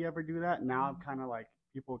hardly ever do that. Now I'm kind of like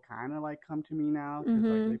people kind of like come to me now because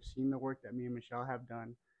like they've seen the work that me and Michelle have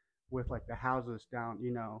done with like the houses down,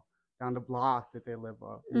 down the block that they live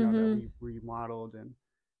up, that we remodeled, and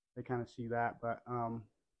they kind of see that. But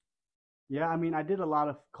yeah, I mean, I did a lot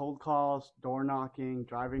of cold calls, door knocking,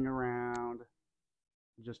 driving around,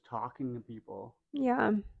 just talking to people.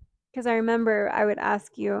 Yeah, because I remember I would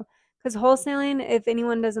ask you, because wholesaling, if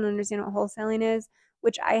anyone doesn't understand what wholesaling is,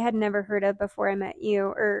 which I had never heard of before I met you,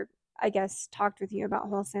 or I guess talked with you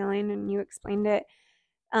about wholesaling and you explained it.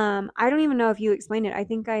 I don't even know if you explained it. I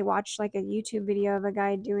think I watched like a YouTube video of a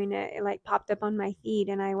guy doing it. It like popped up on my feed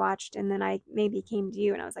and I watched, and then I maybe came to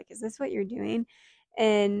you and I was like, is this what you're doing?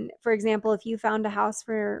 And for example, if you found a house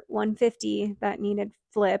for 150 that needed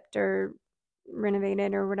flipped or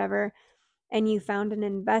renovated or whatever, and you found an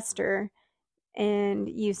investor and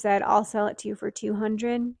you said, I'll sell it to you for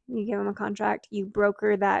 200, you give them a contract, you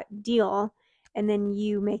broker that deal, and then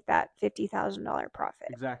you make that $50,000 profit.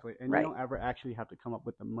 Exactly. And you don't ever actually have to come up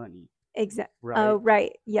with the money. Exactly. Right. Oh,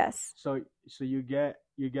 right. Yes. So you get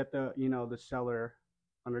the, the seller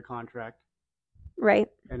under contract. Right.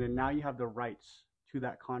 And then now you have the rights to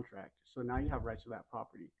that contract. So now you have rights to that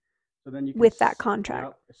property. So then you can with that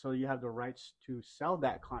contract. So you have the rights to sell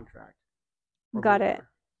that contract. Got it.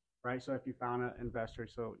 Right. So if you found an investor,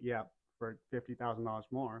 so yeah, for $50,000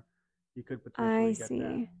 more, you could potentially get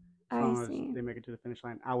that. As long as they make it to the finish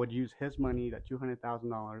line, I would use his money, that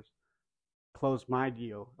 $200,000, close my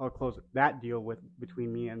deal or close that deal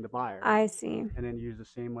between me and the buyer. I see. And then use the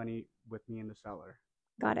same money with me and the seller.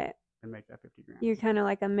 Got it. And make that 50 grand. You're kind of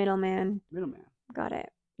like a middleman. Middleman. Got it.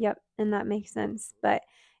 Yep. And that makes sense. But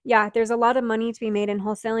yeah, there's a lot of money to be made in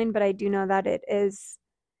wholesaling, but I do know that it is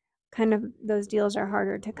kind of, those deals are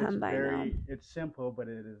harder to come by now. It's simple, but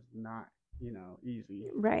it is not, easy.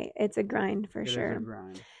 Right. It's a grind for sure. It is a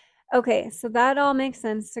grind. Okay, so that all makes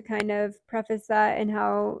sense to kind of preface that and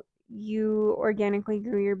how you organically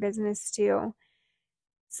grew your business too.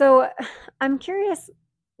 So I'm curious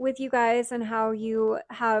with you guys and how you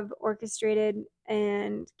have orchestrated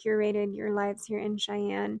and curated your lives here in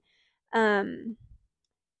Cheyenne.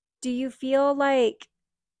 Do you feel like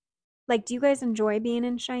do you guys enjoy being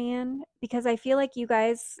in Cheyenne? Because I feel like you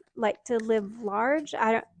guys like to live large.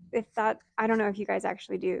 I don't know if you guys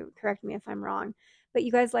actually do. Correct me if I'm wrong. But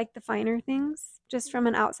you guys like the finer things, just from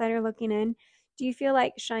an outsider looking in. Do you feel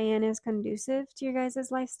like Cheyenne is conducive to your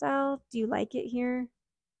guys' lifestyle? Do you like it here?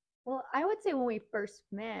 Well, I would say when we first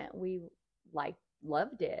met, we liked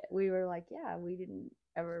loved it. We were like, yeah, we didn't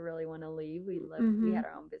ever really want to leave. We loved, we had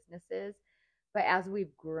our own businesses. But as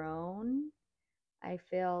we've grown, I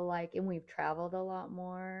feel like, and we've traveled a lot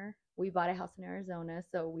more. We bought a house in Arizona,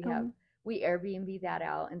 so we Airbnb that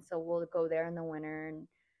out, and so we'll go there in the winter, and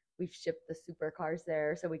we've shipped the supercars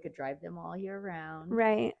there so we could drive them all year round.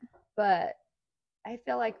 Right. But I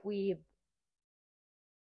feel like we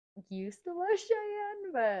used to love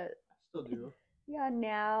Cheyenne, but I still do. Yeah,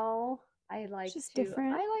 now I like just to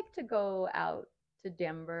different. I like to go out to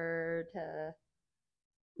Denver, to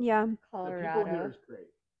The Colorado. people here is great.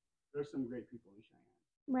 There's some great people in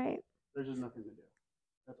Cheyenne. Right. There's just nothing to do.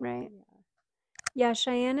 That's right. Yeah,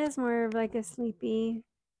 Cheyenne is more of like a sleepy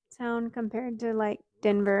town compared to like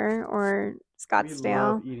Denver or Scottsdale. We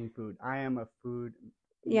love eating food. I am a food.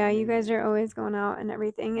 Yeah, you guys are always going out and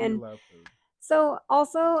everything. We and love food. So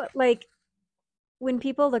also, like, when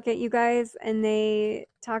people look at you guys and they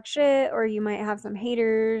talk shit, or you might have some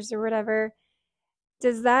haters or whatever,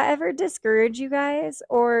 does that ever discourage you guys,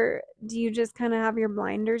 or do you just kind of have your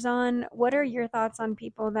blinders on? What are your thoughts on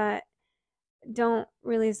people that don't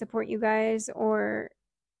really support you guys or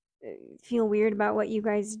feel weird about what you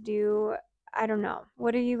guys do? I don't know.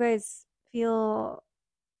 What do you guys feel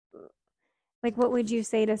like? What would you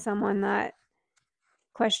say to someone that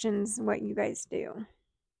questions what you guys do?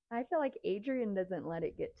 I feel like Adrian doesn't let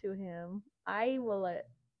it get to him. I will let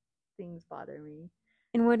things bother me.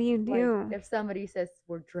 And what do you do? Like if somebody says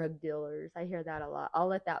we're drug dealers, I hear that a lot. I'll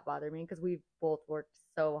let that bother me because we've both worked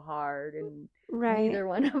so hard, and neither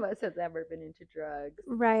one of us has ever been into drugs.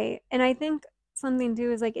 Right. And I think something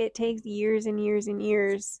too is like it takes years and years and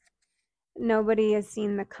years. Nobody has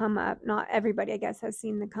seen the come up. Not everybody, I guess, has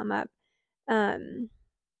seen the come up.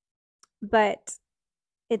 But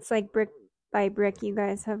it's like brick by brick, you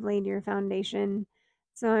guys have laid your foundation.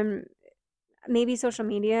 So maybe social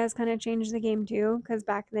media has kind of changed the game too, because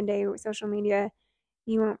back in the day with social media,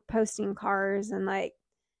 you weren't posting cars and like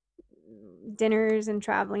dinners and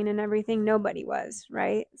traveling and everything. Nobody was,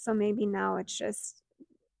 right? So maybe now it's just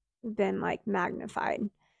been like magnified.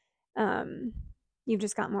 You've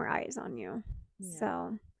just got more eyes on you. Yeah.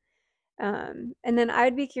 So and then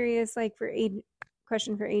I'd be curious, like,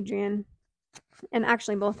 question for Adrian, and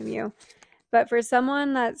actually both of you, but for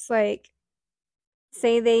someone that's like,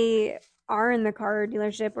 say they are in the car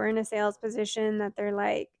dealership or in a sales position that they're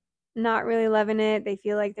like not really loving it, they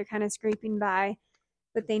feel like they're kind of scraping by,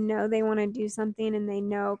 but they know they want to do something, and they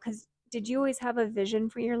know, because did you always have a vision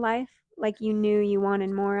for your life? Like you knew you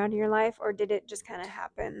wanted more out of your life, or did it just kind of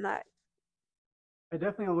happen that? I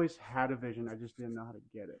definitely always had a vision. I just didn't know how to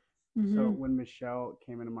get it. So when Michelle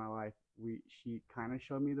came into my life, she kind of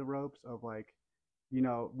showed me the ropes of like,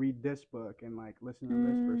 read this book and like listen to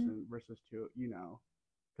this person versus to,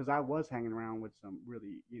 because I was hanging around with some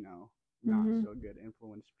really, not so good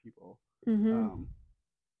influenced people.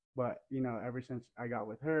 But, ever since I got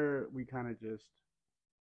with her, we kind of just,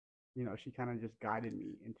 she kind of just guided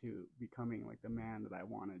me into becoming like the man that I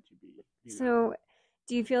wanted to be. So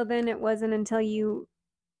do you feel then it wasn't until you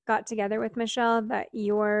got together with Michelle that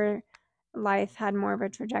your life had more of a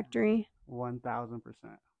trajectory? 1000%.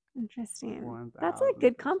 Interesting. 1000%. That's a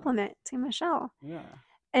good compliment to Michelle. Yeah.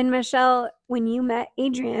 And Michelle, when you met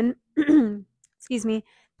Adrian, excuse me,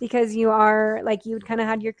 because you are like, you'd kind of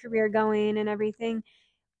had your career going and everything,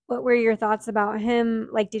 what were your thoughts about him?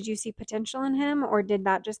 Like, did you see potential in him, or did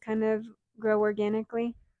that just kind of grow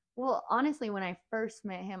organically? Well, honestly, when I first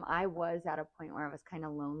met him, I was at a point where I was kind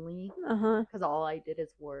of lonely because all I did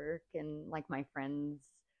is work, and like my friends,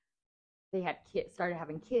 they had kids, started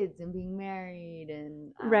having kids and being married,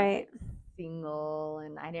 and I was like single,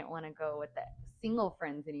 and I didn't want to go with the single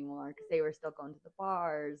friends anymore because they were still going to the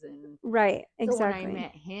bars and exactly. So when I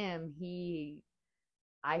met him,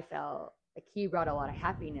 I felt like he brought a lot of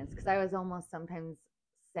happiness because I was almost sometimes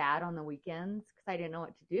sad on the weekends because I didn't know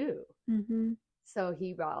what to do. So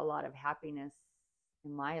he brought a lot of happiness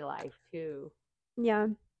in my life too. Yeah.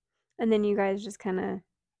 And then you guys just kind of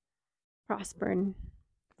prospered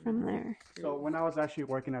from there. So when I was actually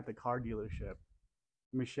working at the car dealership,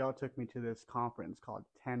 Michelle took me to this conference called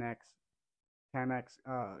 10X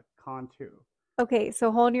Con 2. Okay,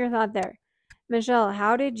 so hold your thought there. Michelle,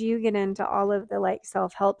 how did you get into all of the like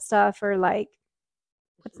self-help stuff, or like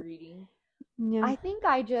reading? Yeah. I think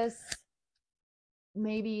I just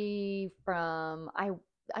maybe I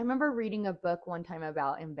remember reading a book one time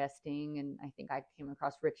about investing, and I think I came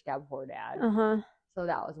across Rich Dad Poor Dad. So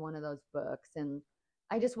that was one of those books, and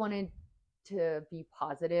I just wanted to be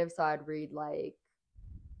positive, so I'd read like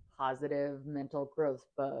positive mental growth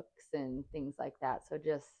books and things like that. So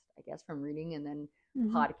just, I guess, from reading, and then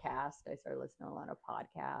podcast, I started listening to a lot of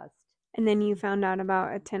podcasts. And then you found out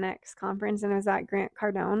about a 10X conference, and it was at Grant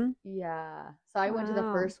Cardone. Yeah. So I went to the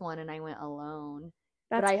first one and I went alone.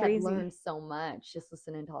 That's but I crazy. had learned so much just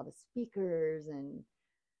listening to all the speakers. And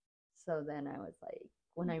so then I was like,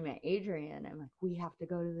 when I met Adrian, I'm like, we have to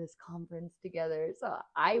go to this conference together. So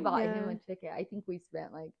I bought him a ticket. I think we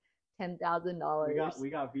spent like $10,000. We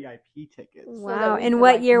got VIP tickets. Wow. So and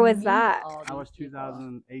what year was that? That was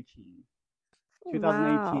 2018.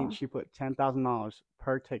 2018, wow. She put $10,000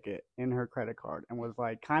 per ticket in her credit card and was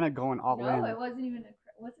like kind of going all in. No, it wasn't even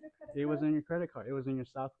was it a credit card? It was in your credit card. It was in your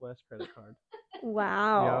Southwest credit card.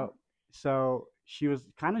 Wow. Yep. So she was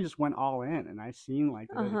kind of just went all in, and I seen like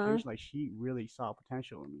the dedication, like she really saw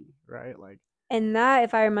potential in me, right? Like, and that,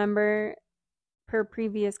 if I remember per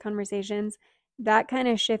previous conversations, that kind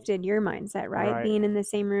of shifted your mindset, right? Being in the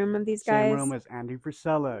same room of these guys. Same room as Andy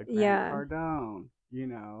Frisella, Grant Cardone, you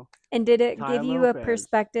know. And did it give you a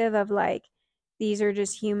perspective of like, these are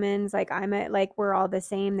just humans, like we're all the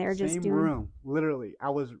same, they're just doing... Same room, literally. I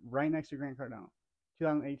was right next to Grant Cardone,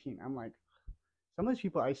 2018. I'm like, some of these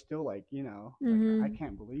people I still like, you know, like, I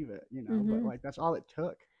can't believe it, you know, but like that's all it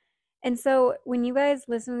took. And so when you guys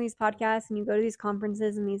listen to these podcasts and you go to these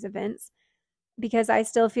conferences and these events, because I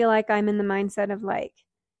still feel like I'm in the mindset of like,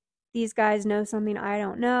 these guys know something I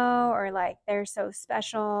don't know, or like they're so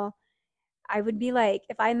special. I would be like,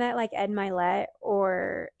 if I met like Ed Milet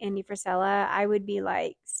or Andy Frisella, I would be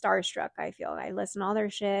like starstruck. I feel I listen to all their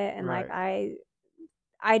shit, and like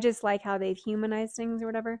I just like how they've humanized things or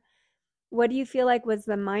whatever. What do you feel like was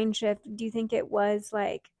the mind shift? Do you think it was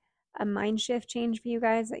like a mind shift change for you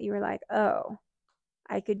guys that you were like, oh,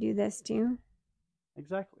 I could do this too?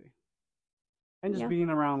 Exactly. And just being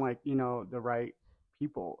around like, you know, the right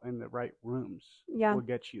people in the right rooms will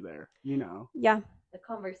get you there, you know? Yeah. The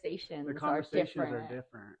conversations are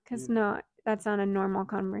different. Because that's not a normal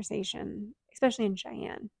conversation, especially in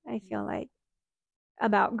Cheyenne. I feel like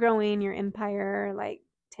about growing your empire, like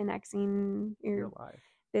 10xing your life,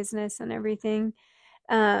 business and everything.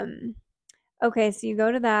 Okay, so you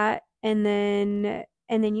go to that, and then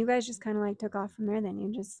you guys just kind of like took off from there. Then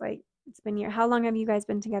you just like, it's been how long have you guys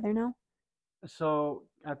been together now? So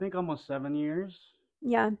I think almost 7 years.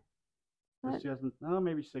 Yeah.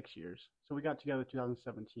 Maybe 6 years. So we got together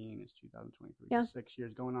 2017. It's 2023. Yeah. 6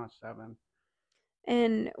 years, going on 7.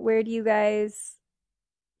 And where do you guys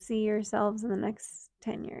see yourselves in the next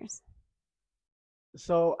 10 years?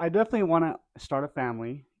 So I definitely want to start a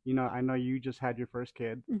family. You know, I know you just had your first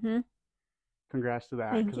kid. Mm-hmm. Congrats to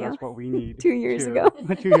that, because that's what we need. 2 years ago.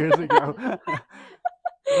 2 years ago.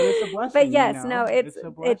 But it's a blessing. But yes, you know?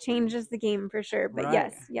 It changes the game for sure. But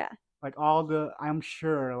yes, yeah. Like I'm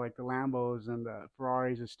sure like the Lambos and the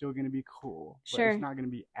Ferraris is still going to be cool. But it's not going to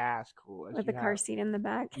be as cool as with a car seat in the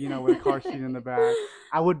back. You know, with a car seat in the back.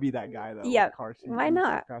 I would be that guy though. Yeah. Car seat. Why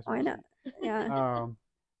not? Yeah.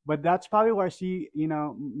 But that's probably where I see, you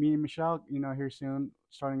know, me and Michelle, you know, here soon,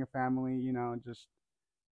 starting a family, you know, just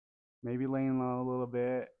maybe laying low a little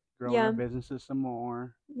bit, growing our businesses some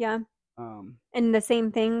more. Yeah. And the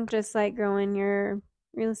same thing, just like growing your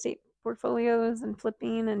real estate portfolios and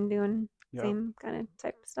flipping and doing same kind of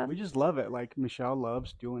type of stuff. We just love it. Like Michelle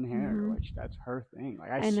loves doing hair. Like that's her thing.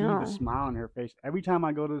 Like I see the smile on her face every time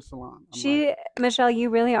I go to the salon. Michelle, you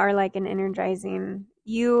really are like an energizing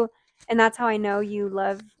and that's how I know you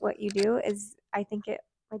love what you do, is I think it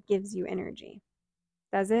like gives you energy.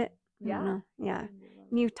 Does it? Yeah. Yeah.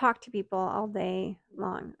 You talk to people all day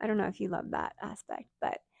long. I don't know if you love that aspect,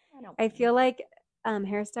 but I feel like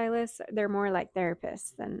hairstylists, they're more like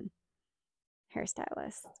therapists than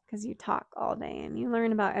hairstylists, because you talk all day and you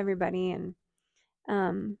learn about everybody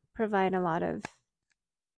and provide a lot of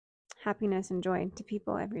happiness and joy to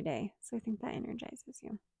people every day. So I think that energizes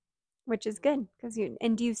you, which is good.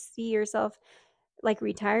 And do you see yourself like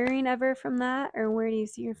retiring ever from that, or where do you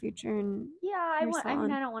see your future? I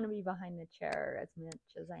don't want to be behind the chair as much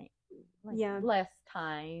as I like. Less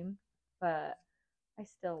time, but I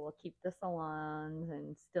still will keep the salons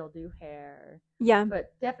and still do hair. Yeah.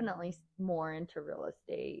 But definitely more into real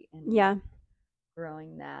estate and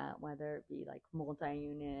growing that, whether it be like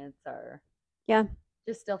multi-units or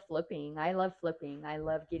just still flipping. I love flipping. I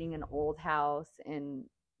love getting an old house and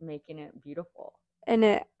making it beautiful.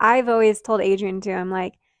 And I've always told Adrian too, I'm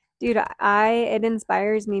like, dude, it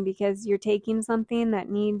inspires me, because you're taking something that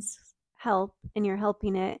needs help and you're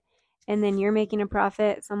helping it, and then you're making a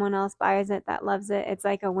profit. Someone else buys it that loves it. It's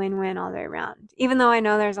like a win-win all the way around. Even though I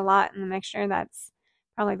know there's a lot in the mixture that's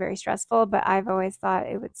probably very stressful, but I've always thought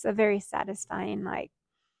it was a very satisfying like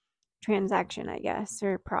transaction, I guess,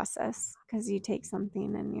 or process, because you take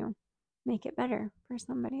something and you make it better for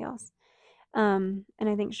somebody else. And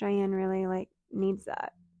I think Cheyenne really like needs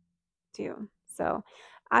that. too. So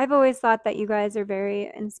I've always thought that you guys are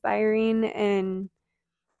very inspiring, and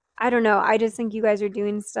I don't know, I just think you guys are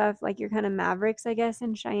doing stuff like you're kind of mavericks, I guess,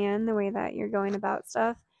 in Cheyenne, the way that you're going about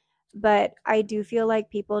stuff. But I do feel like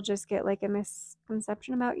people just get like a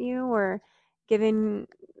misconception about you, or given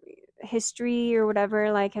history or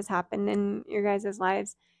whatever like has happened in your guys'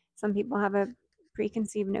 lives. Some people have a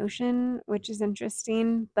preconceived notion, which is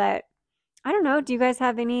interesting, but I don't know. Do you guys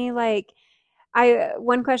have any like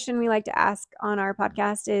one question we like to ask on our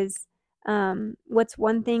podcast is what's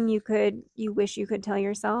one thing you wish you could tell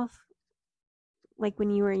yourself like when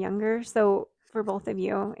you were younger? So for both of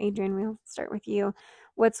you, Adrian, we'll start with you.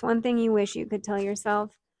 What's one thing you wish you could tell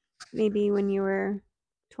yourself maybe when you were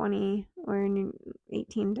 20 or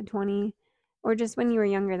 18 to 20, or just when you were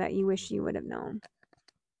younger that you wish you would have known?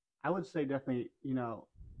 I would say definitely,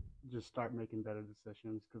 just start making better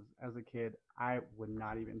decisions, because as a kid, I would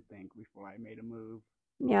not even think before I made a move.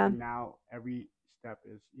 Yeah. And now every step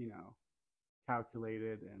is,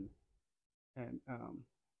 calculated and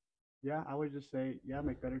yeah, I would just say, yeah,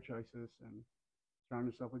 make better choices and surround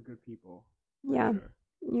yourself with good people. Yeah.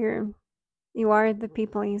 Sure. You are the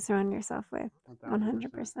people you surround yourself with.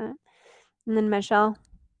 100%. And then Michelle?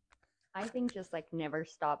 I think just like never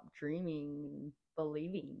stop dreaming and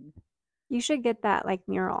believing. You should get that like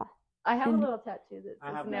mural. I have a little tattoo that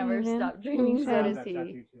says "Never stop dreaming, so does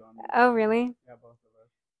he." Oh, really? Yeah, both of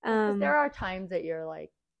Because us. there are times that you're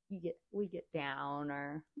like, we get down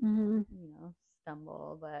or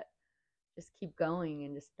stumble, but just keep going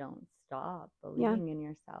and just don't stop believing in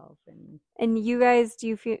yourself. And you guys, do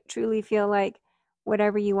you truly feel like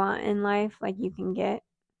whatever you want in life, like you can get?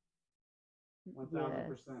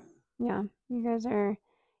 1000%. Yeah, you guys are.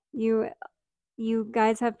 You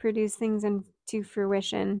guys have produced things into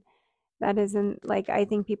fruition. That isn't like, I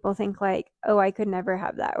think people think like, oh, I could never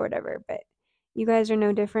have that or whatever, but you guys are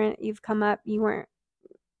no different. You've come up, you weren't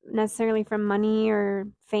necessarily from money or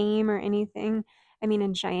fame or anything. I mean,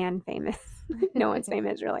 in Cheyenne, famous. No one's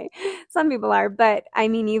famous really. Some people are, but I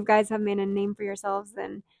mean, you guys have made a name for yourselves,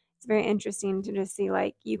 and it's very interesting to just see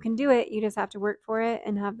like you can do it. You just have to work for it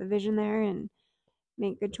and have the vision there and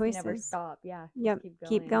make good choices. Never stop. Yeah. Yep.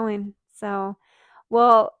 Keep going. So,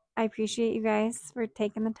 well, I appreciate you guys for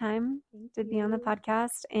taking the time to be on the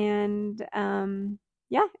podcast. And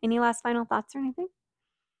yeah, any last final thoughts or anything?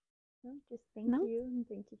 No, just thank you, and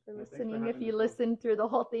thank you for listening. If you listened through the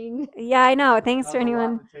whole thing, yeah, I know. Thanks to anyone.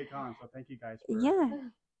 A lot to take on, so thank you guys for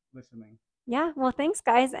listening. Yeah, well, thanks,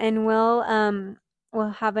 guys, and we'll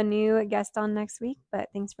have a new guest on next week. But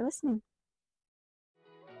thanks for listening.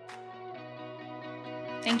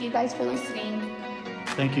 Thank you guys for listening.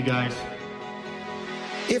 Thank you guys.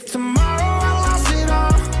 If tomorrow